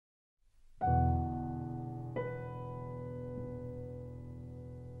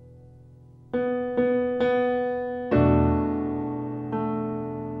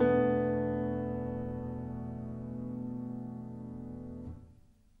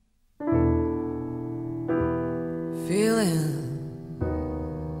feeling,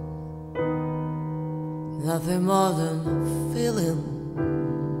 nothing more than a feeling.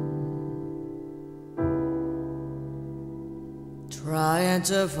 Trying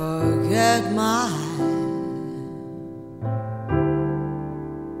to forget my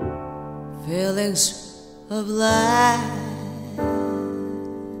feelings of life.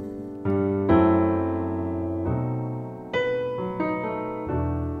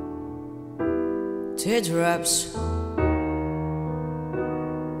 Teardrops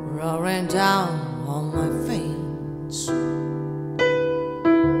roaring down on my veins.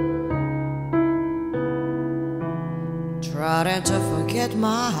 Trying to forget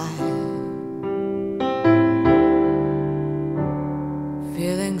my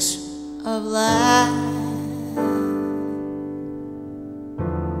feelings of life.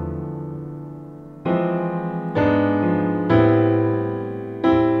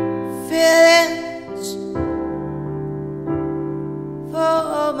 Feelings for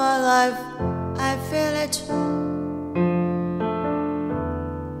all my life, I feel it.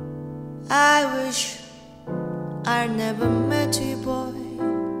 I wish I never met you, boy.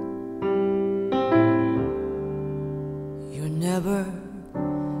 You never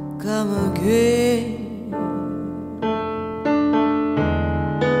come again.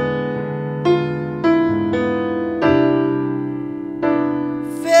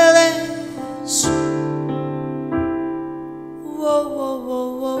 Feelings, whoa, whoa, whoa,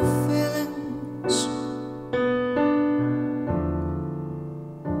 whoa, feelings,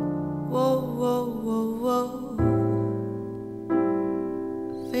 whoa, whoa, whoa, whoa.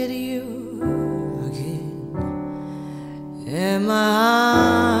 Feel you again in my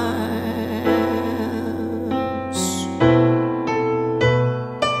arms.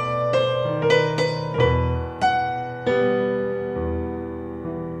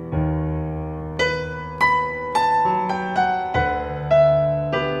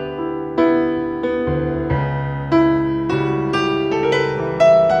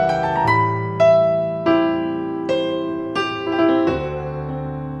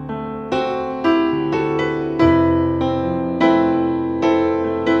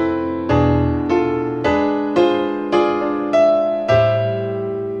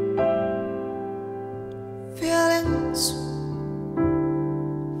 Feelings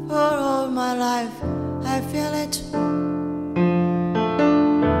for all my life, I feel it.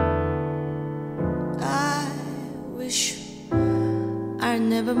 I wish I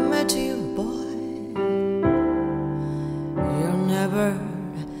never met you, boy. You'll never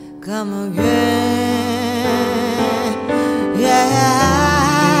come again. Yeah.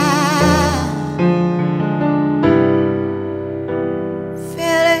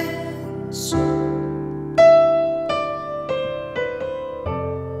 Feelings,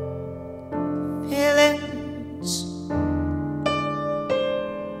 feelings,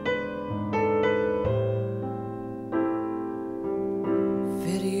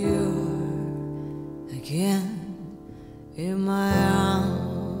 feel you again in my arms.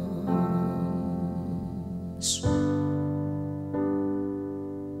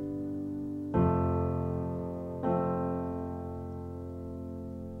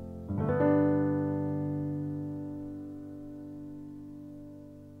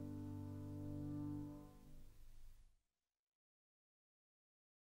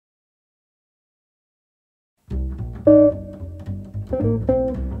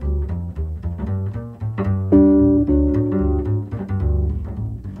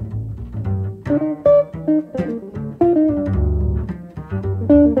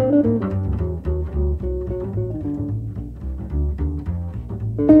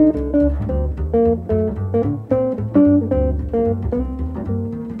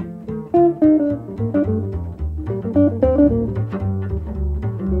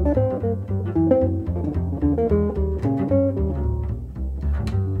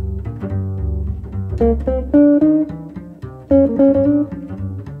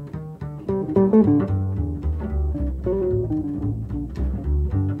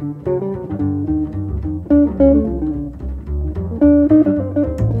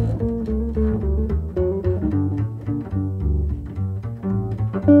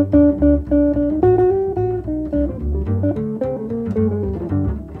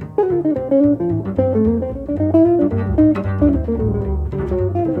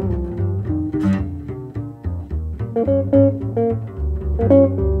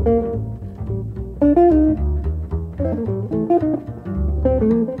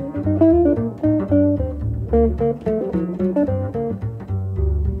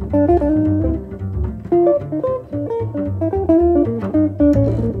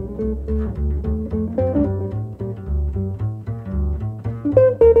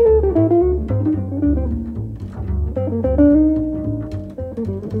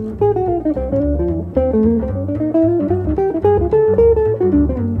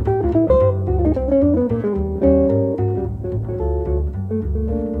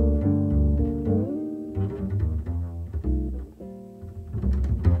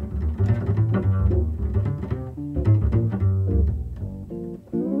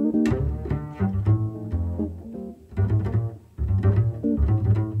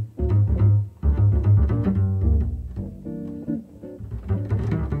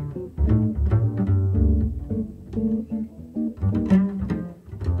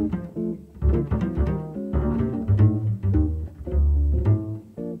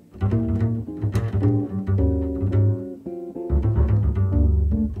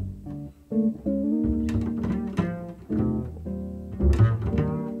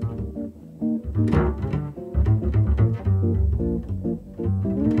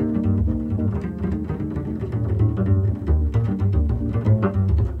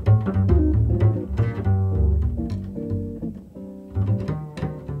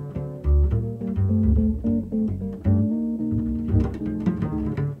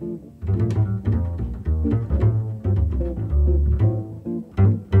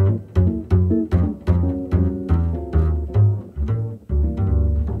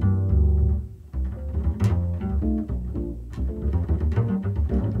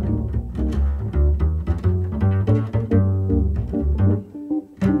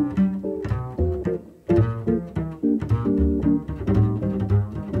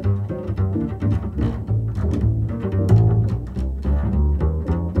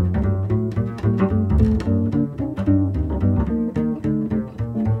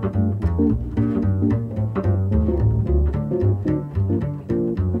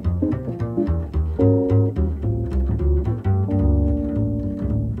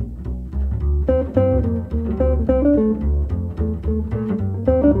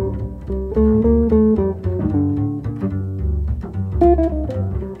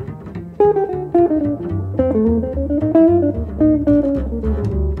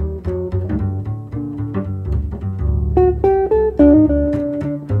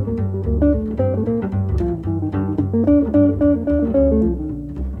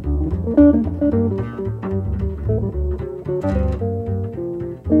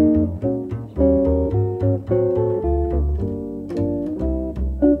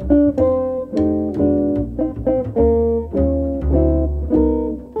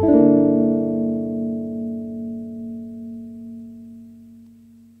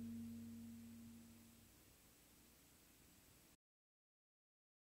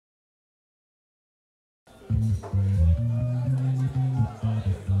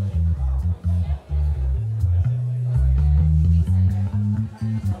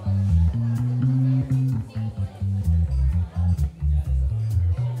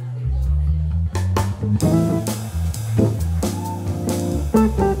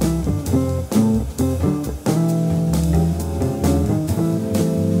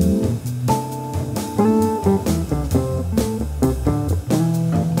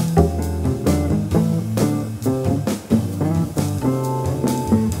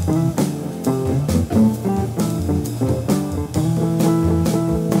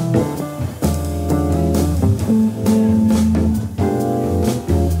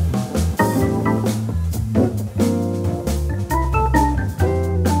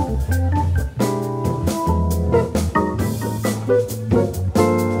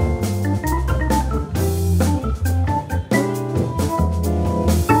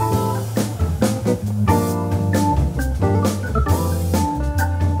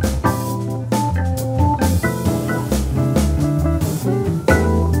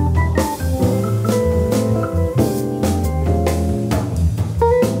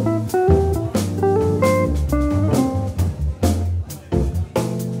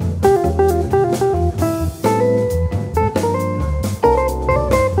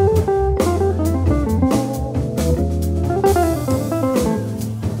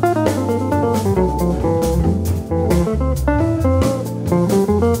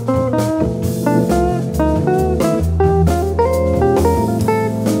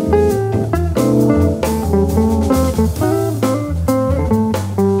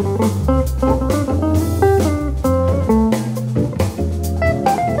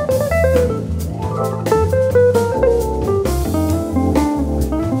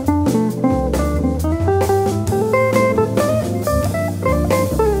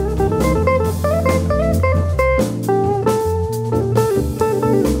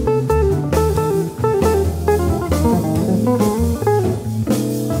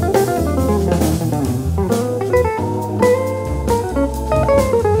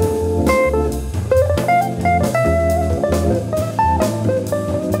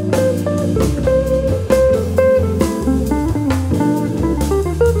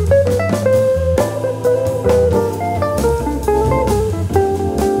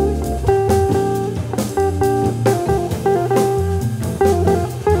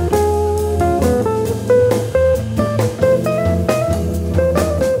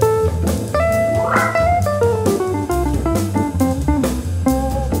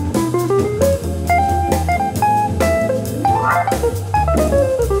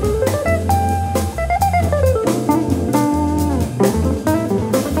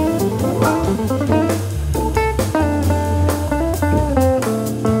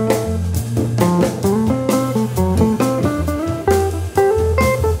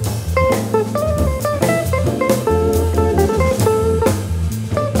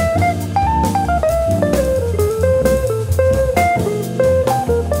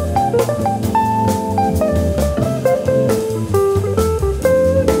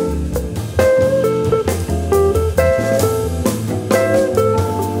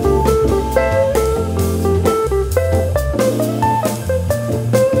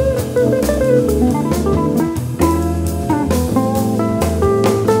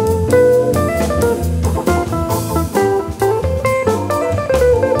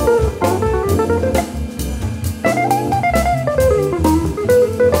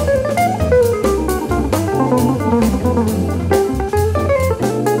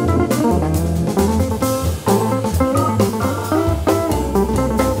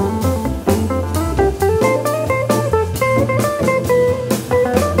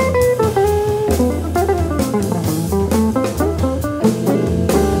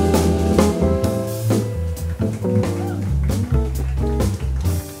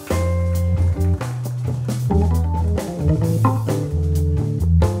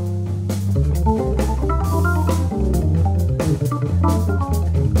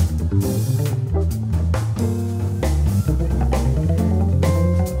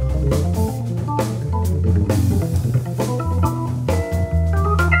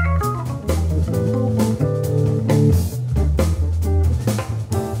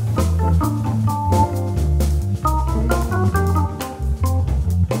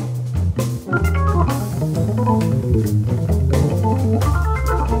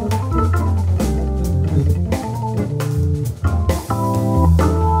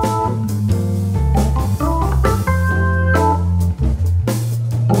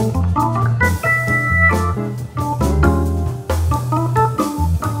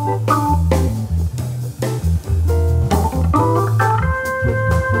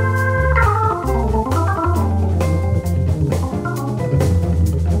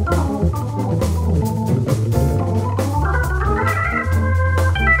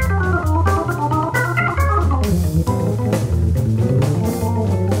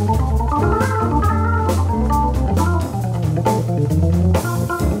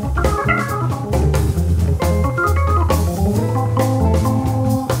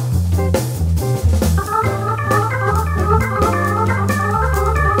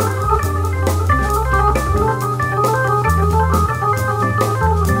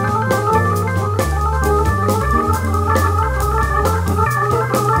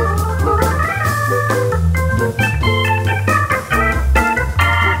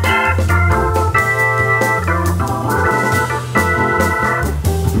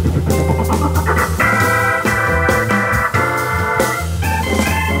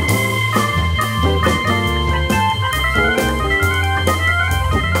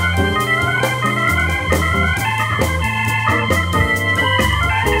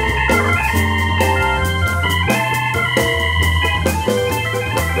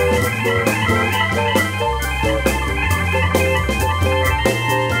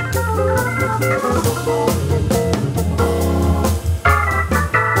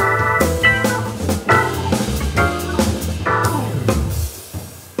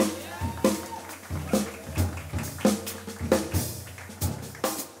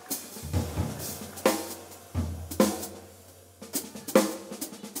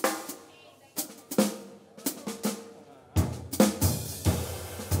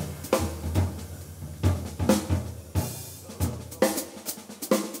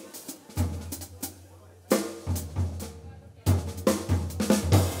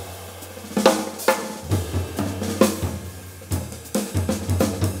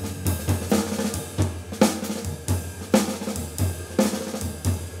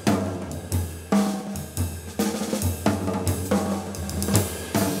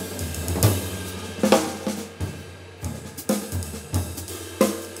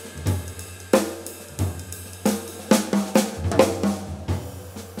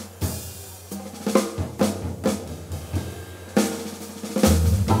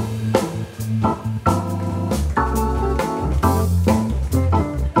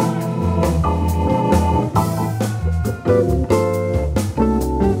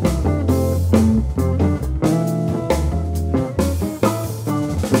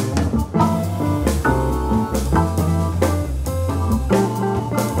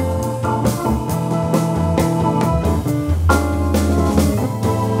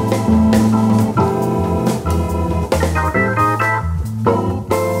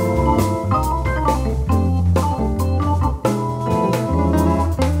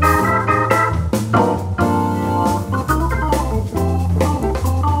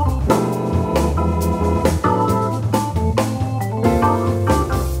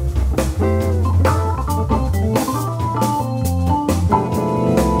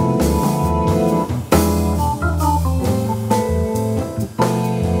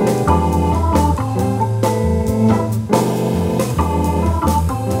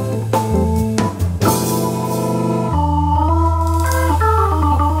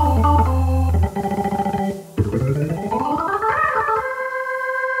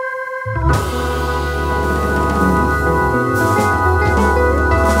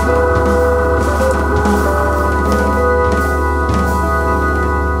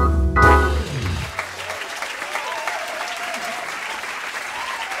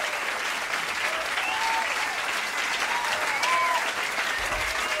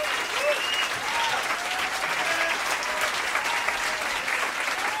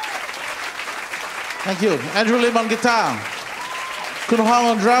 Thank you. Andrew Lim on guitar. Kun Hong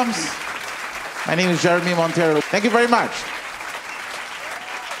on drums. My name is Jeremy Montero. Thank you very much.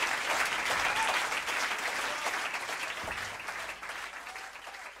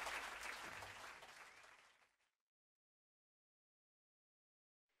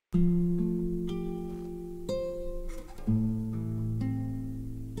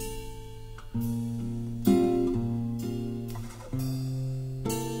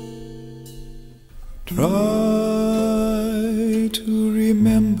 Try to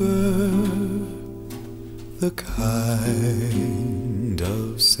remember the kind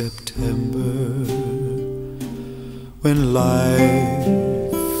of September when life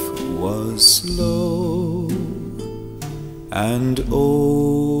was slow and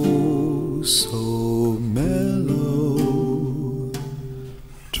oh so mellow.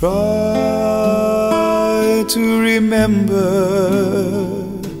 Try to remember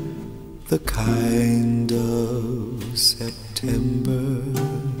the kind of September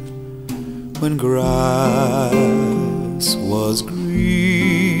when grass was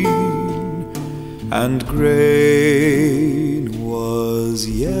green and grain was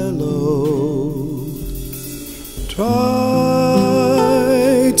yellow. Try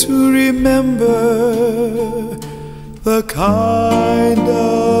to remember the kind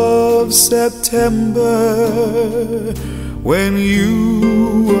of September when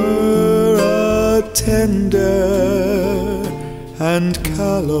you were a tender and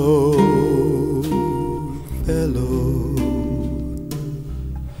callow fellow.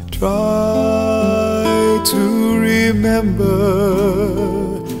 Try to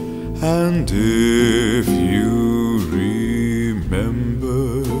remember, and if you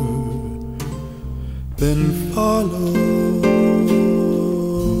remember, then follow.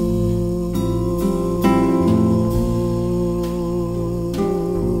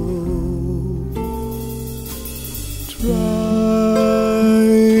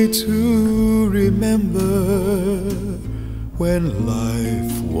 Try to remember when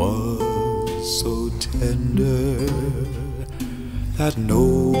life was so tender that no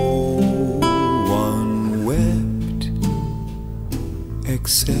one wept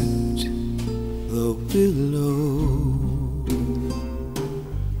except the willow.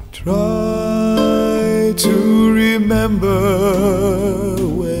 Try to remember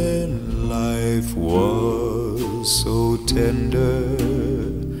when life was so tender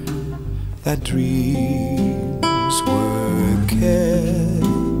that dreams were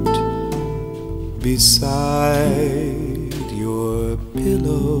kept beside your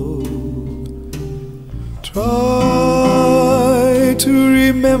pillow. Try to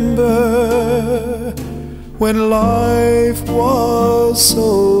remember when life was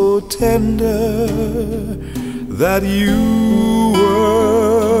so tender that you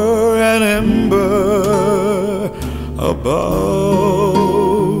were an ember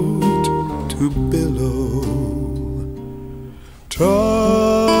about to billow.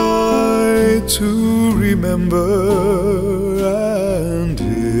 Try to remember, and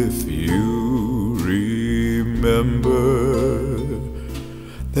if you remember,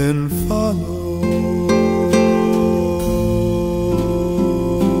 then follow.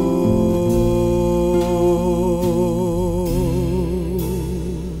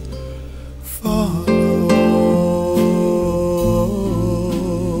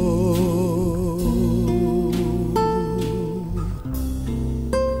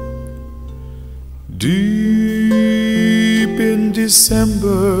 Deep in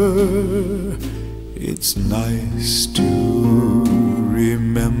December, it's nice to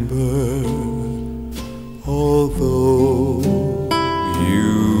remember, although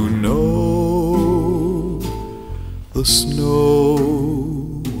you know the snow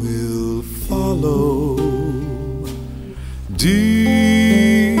will follow.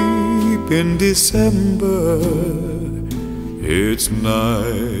 Deep in December, it's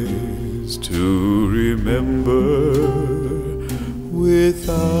nice to remember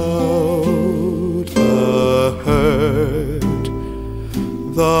without a hurt.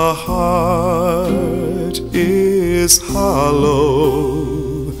 The heart is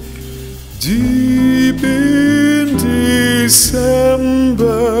hollow. Deep in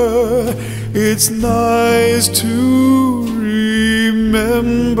December, it's nice to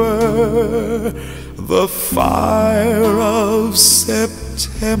remember the fire of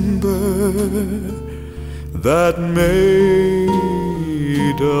September that made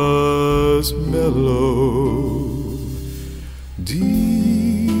us mellow.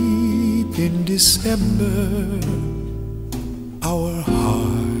 Deep in December, our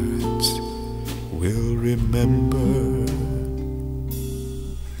hearts will remember,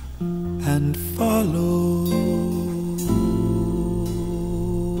 and and follow.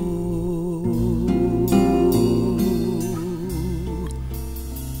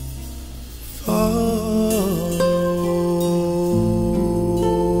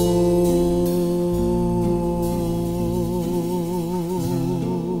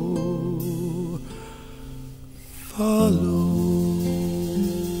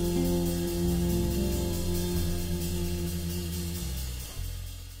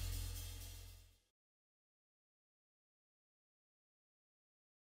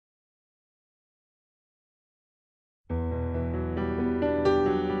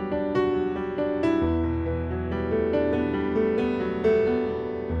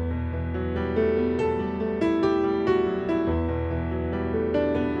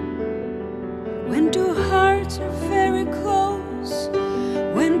 When two hearts are very close,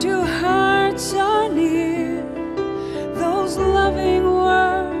 when two hearts are near, those loving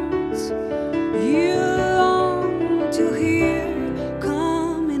words you long to hear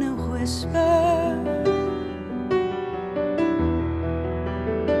come in a whisper.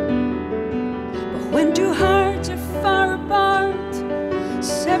 But when two hearts are far apart,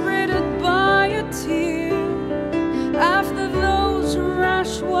 separated by a tear, after those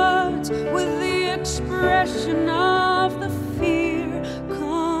rash words with the expression of the fear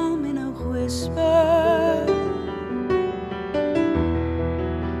come in a whisper.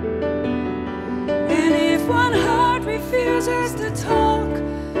 And if one heart refuses to talk,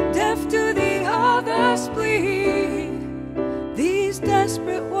 deaf to the other's plea, these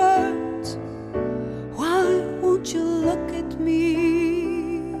desperate words, why won't you look at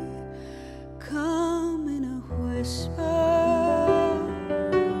me, come in a whisper.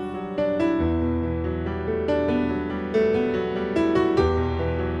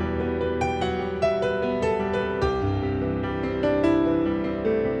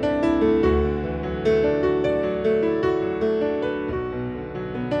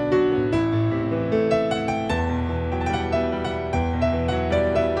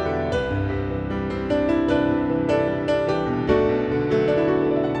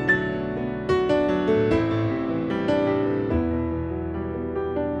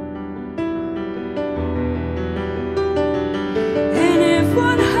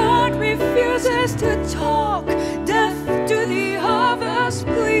 To talk, deaf to the other's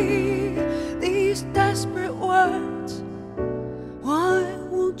plea, these desperate words, why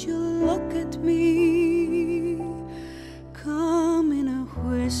won't you look at me, come in a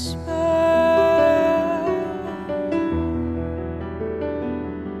whisper.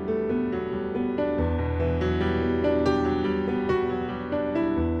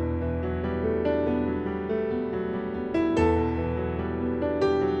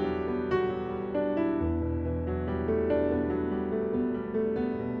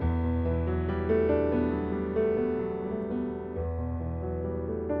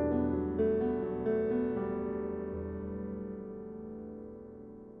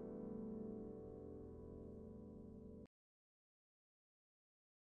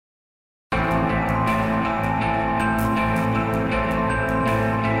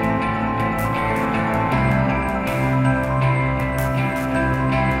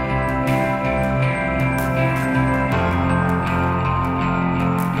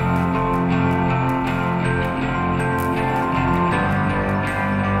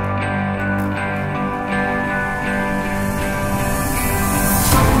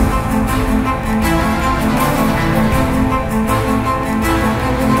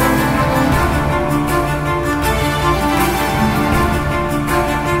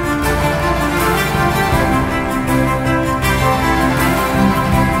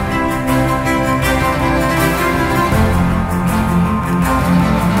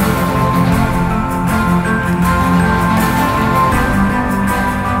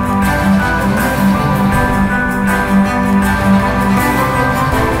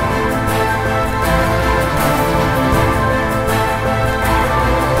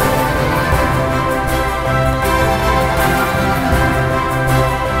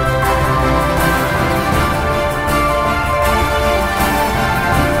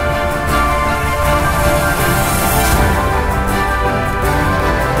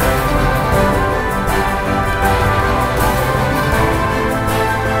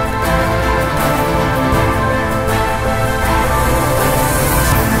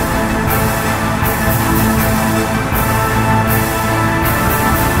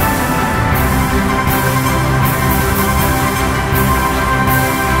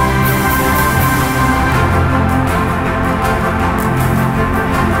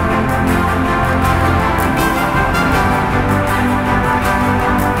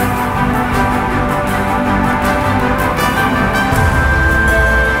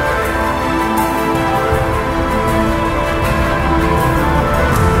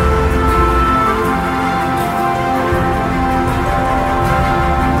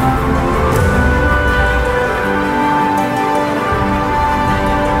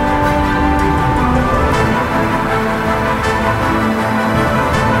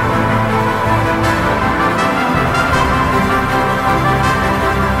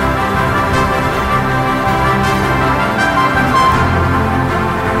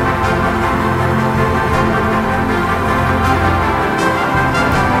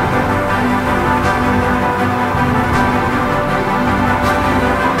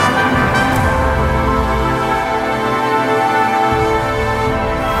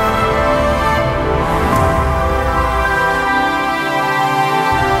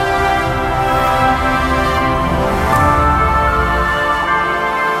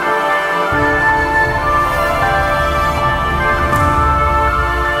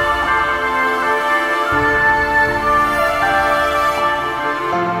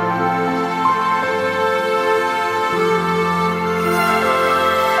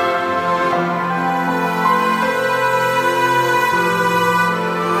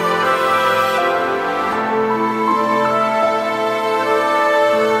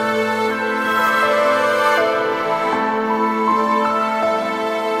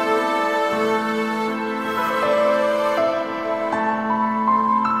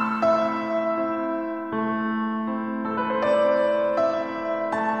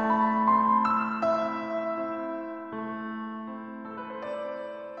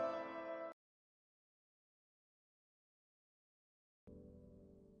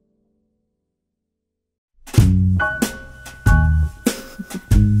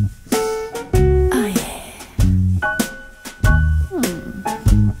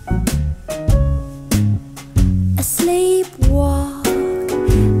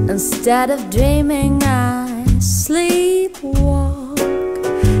 Instead of dreaming, I sleepwalk.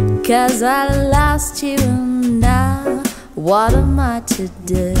 'Cause I lost you and now what am I to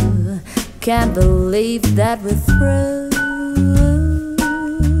do? Can't believe that we're through.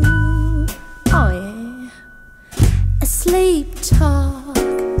 Oh yeah, I sleep talk.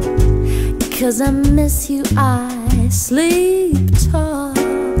 'Cause I miss you, I sleep talk.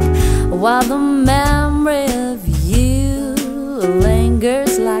 While the memory of you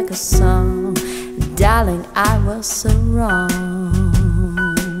lingers like a song. Darling, I was so wrong.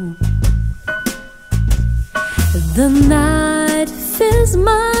 The night fills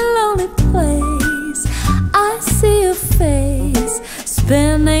my lonely place. I see your face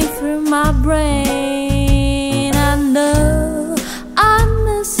spinning through my brain. I know I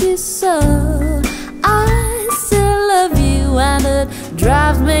miss you so. I still love you and it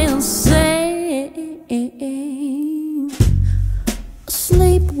drives me insane.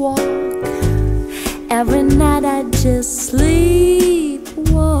 Sleepwalk. Every night I just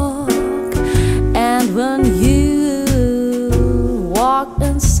sleepwalk. And when you walk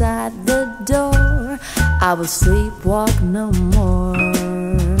inside the door, I will sleepwalk no more.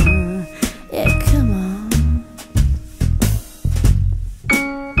 Yeah, come on.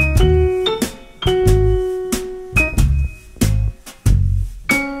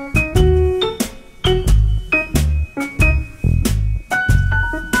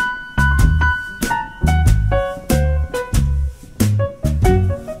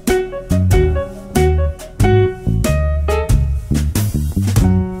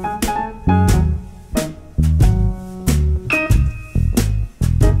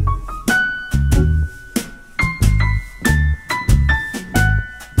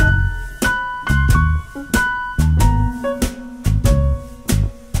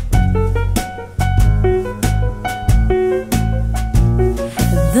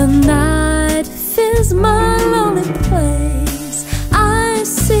 The night fills my lonely place. I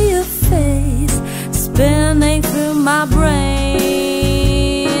see your face spinning through my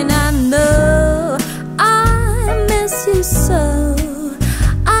brain. I know I miss you so.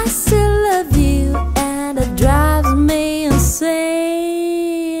 I still love you and it drives me insane.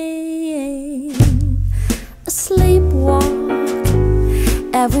 A sleepwalk.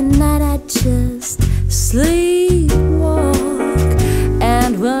 Every night I just sleepwalk.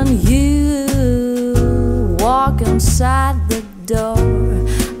 And when you walk inside the door,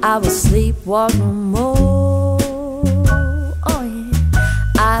 I will sleepwalk no more. Oh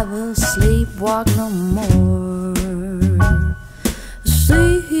yeah, I will sleepwalk no more.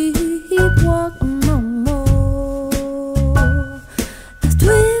 Sleepwalk no more.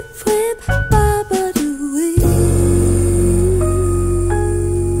 Tweet, tweet, ba-ba-doo-wee.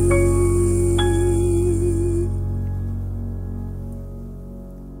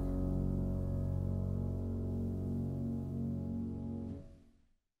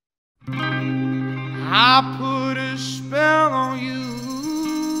 I put a spell on you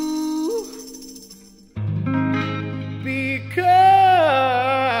because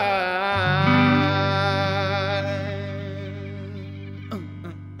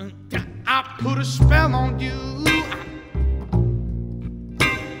I put a spell on you.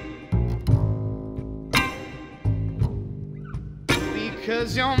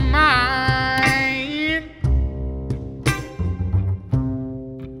 Because you're mine.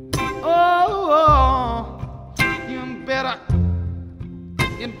 Oh,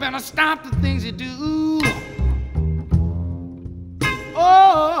 you better stop the things you do.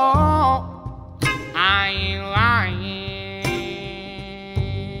 Oh, I ain't lying.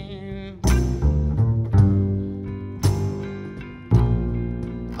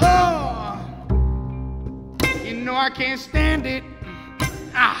 Oh, you know I can't stand it.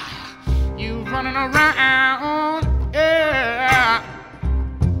 You running around, yeah.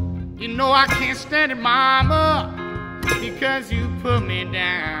 You know I can't stand it, mama, because you put me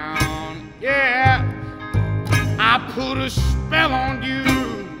down, yeah. I put a spell on you.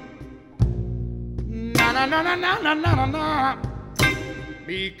 Na na na na na na na na.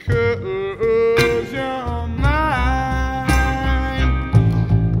 Because you're mine.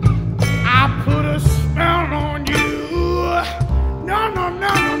 I put a spell on you. No no no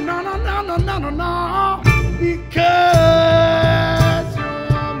no no no no no no no no. Because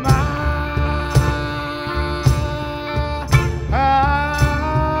you're mine.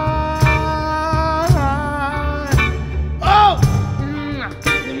 Oh,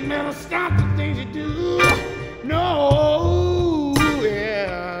 you never stop the things you do. No,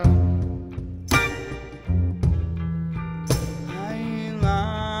 yeah. I ain't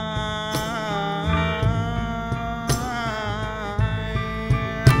lying.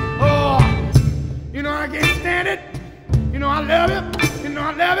 understand it. You know I love you. You know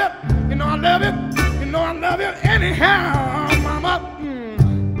I love you. You know I love you. You know I love you anyhow, mama.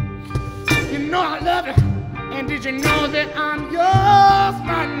 You know I love you. And did you know that I'm yours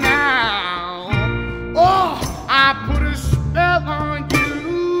right now? Oh, I put a spell on you.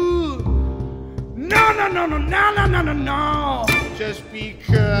 No, no, no, no, no, no, no, no, no. Just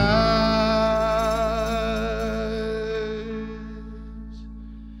because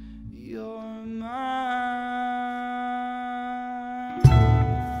you're mine.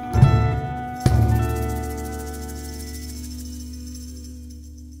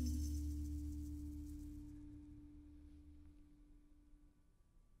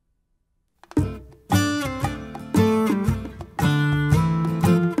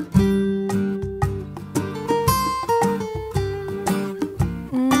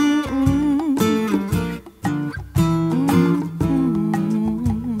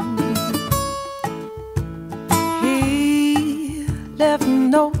 Left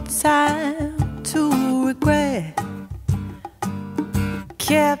no time to regret.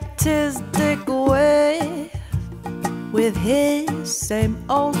 Kept his dick away with his same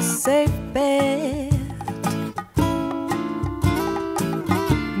old safe bet.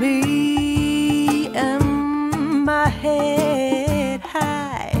 Me and my head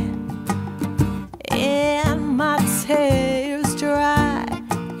high and my tears dry.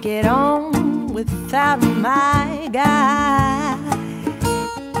 Get on without my guy.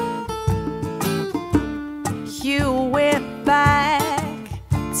 You went back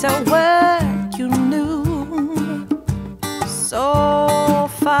to what you knew, so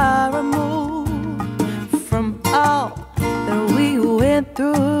far removed from all that we went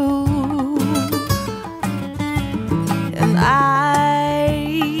through. And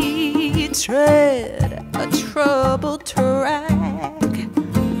I tread a troubled track.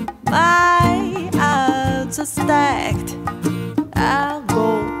 My odds are stacked. I'll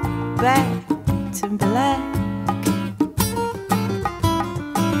go back to black.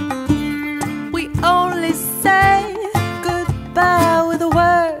 Only say goodbye with the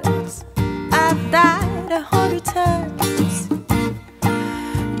words. I died 100 times.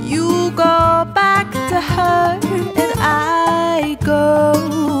 You go back to her and I go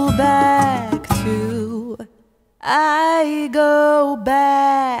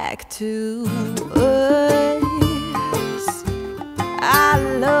back to us. I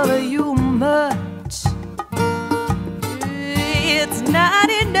love you much. It's not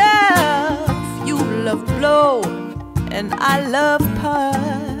enough. You love blow and I love puff.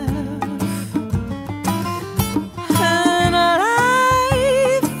 And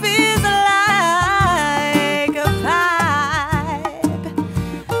life is like a pipe,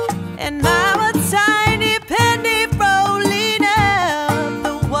 and I'm a tiny penny rolling up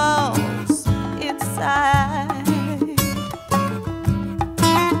the walls inside.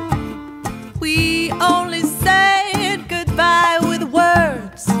 We only said goodbye with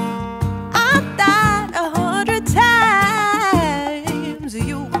words. I died 100 times.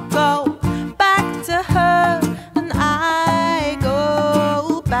 You go back to her and I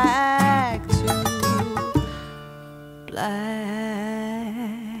go back to black,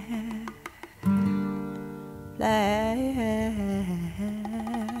 black,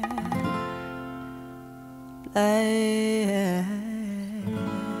 black,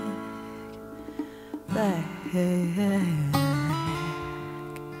 black,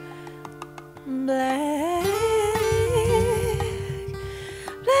 black,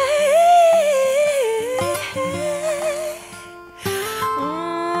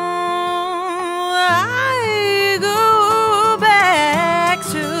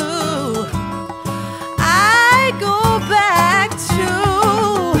 I go back to,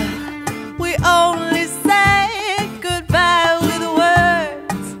 we only say goodbye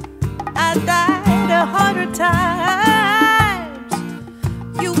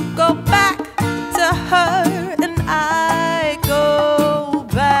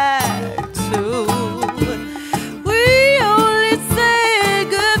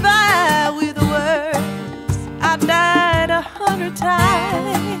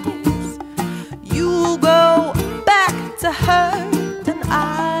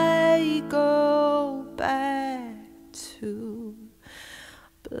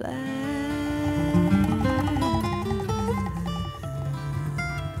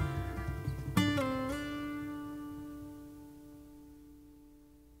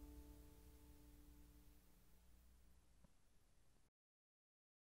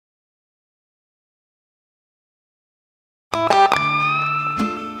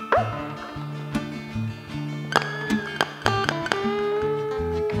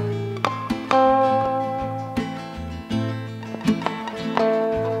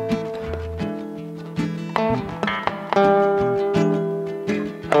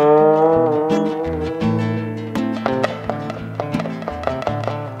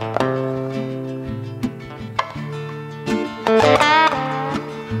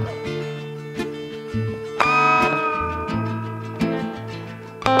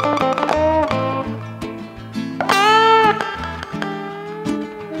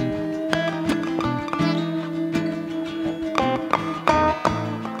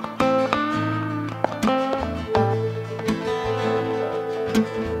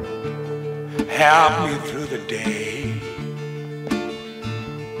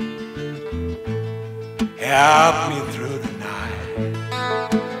help me through the night.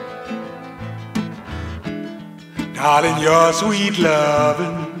 Darling, your sweet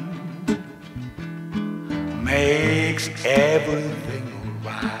loving makes everything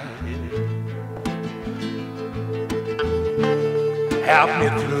alright. Help me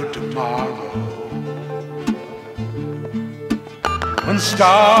through tomorrow when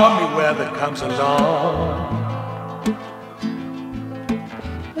stormy weather comes along.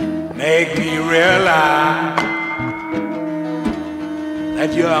 Make me realize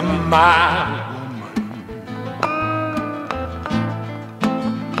that you're my woman.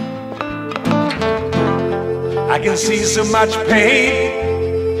 I can see so much pain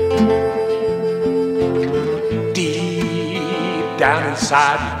deep down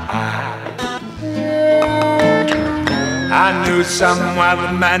inside your eyes. I knew some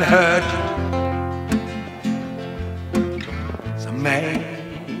other man hurt you. Some man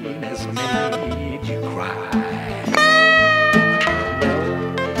has made you cry.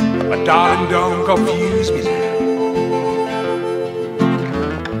 But darling, don't confuse me now.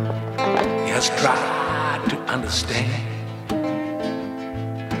 Just try to understand.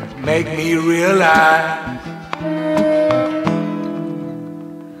 Make me realize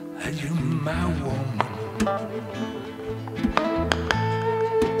that you're my woman.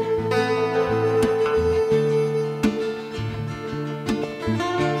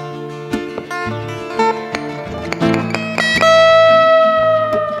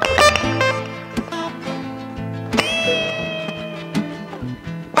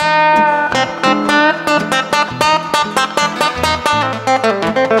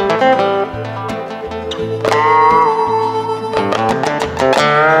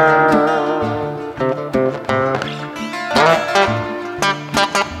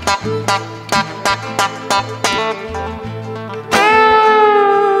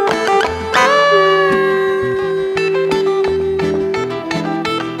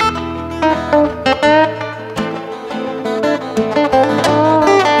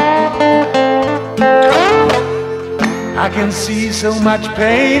 I can see so much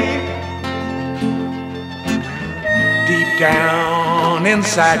pain deep down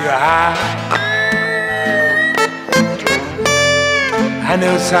inside your eyes. I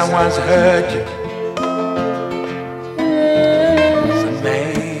know someone's hurt you. Some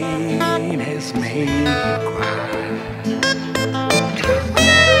man has made you cry.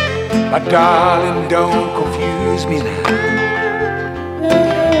 But darling, don't confuse me now.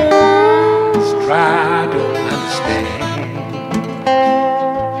 Just try to understand.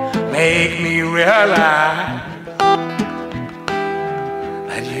 Make me realize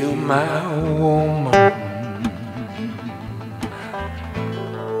that you're my woman.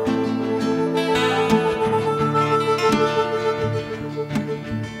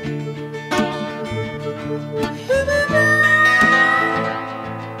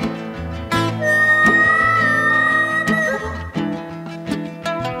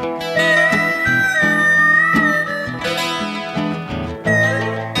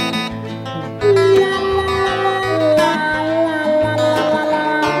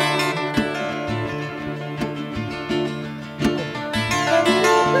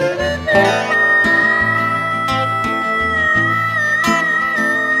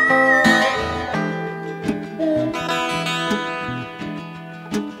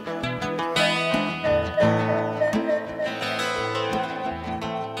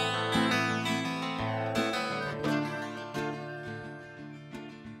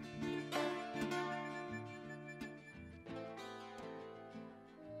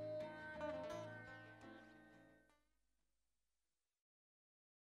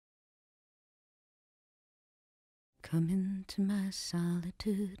 Come into my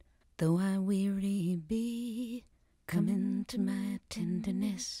solitude, though I weary be. Come into my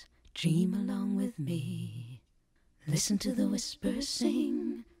tenderness, dream along with me. Listen to the whispers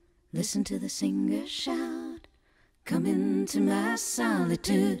sing, listen to the singer shout. Come into my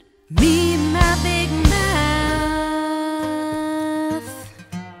solitude, me and my big mouth.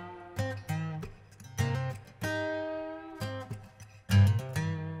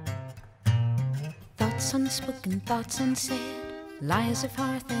 Thoughts unspoken, thoughts unsaid, lies of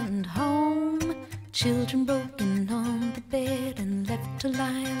hearth and home. Children broken on the bed and left to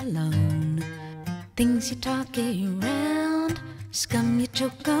lie alone. Things you talk around, scum you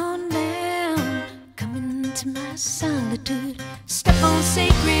choke on down. Come into my solitude, step on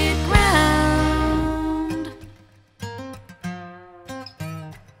sacred ground.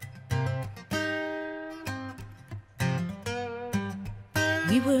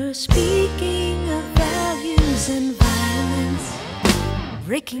 We were speaking of values and violence,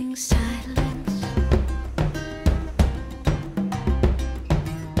 breaking silence.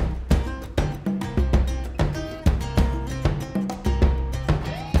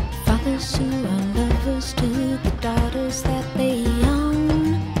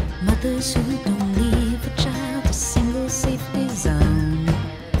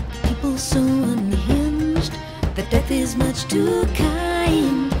 too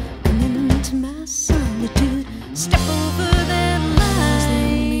kind. Come into my solitude, step over that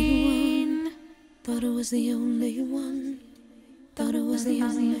line. Thought it was the only one. Thought it was the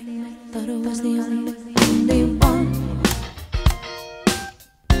only. Thought it was the only one.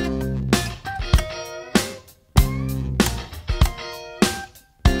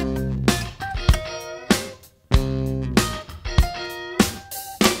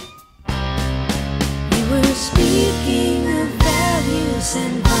 Speaking of values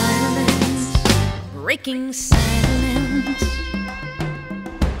and violence, breaking silence.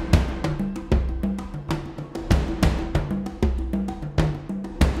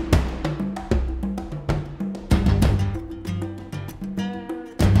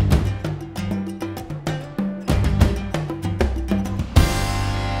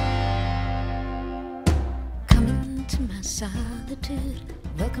 Coming to my solitude,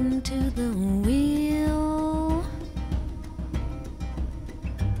 welcome to the wheel.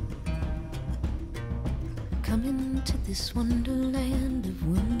 Coming to this wonderland of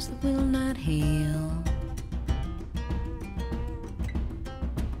wounds that will not heal.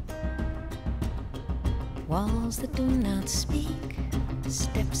 Walls that do not speak,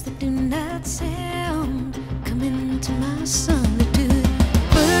 steps that do not sound. Coming to my solitude,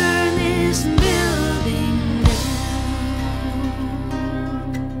 burn this building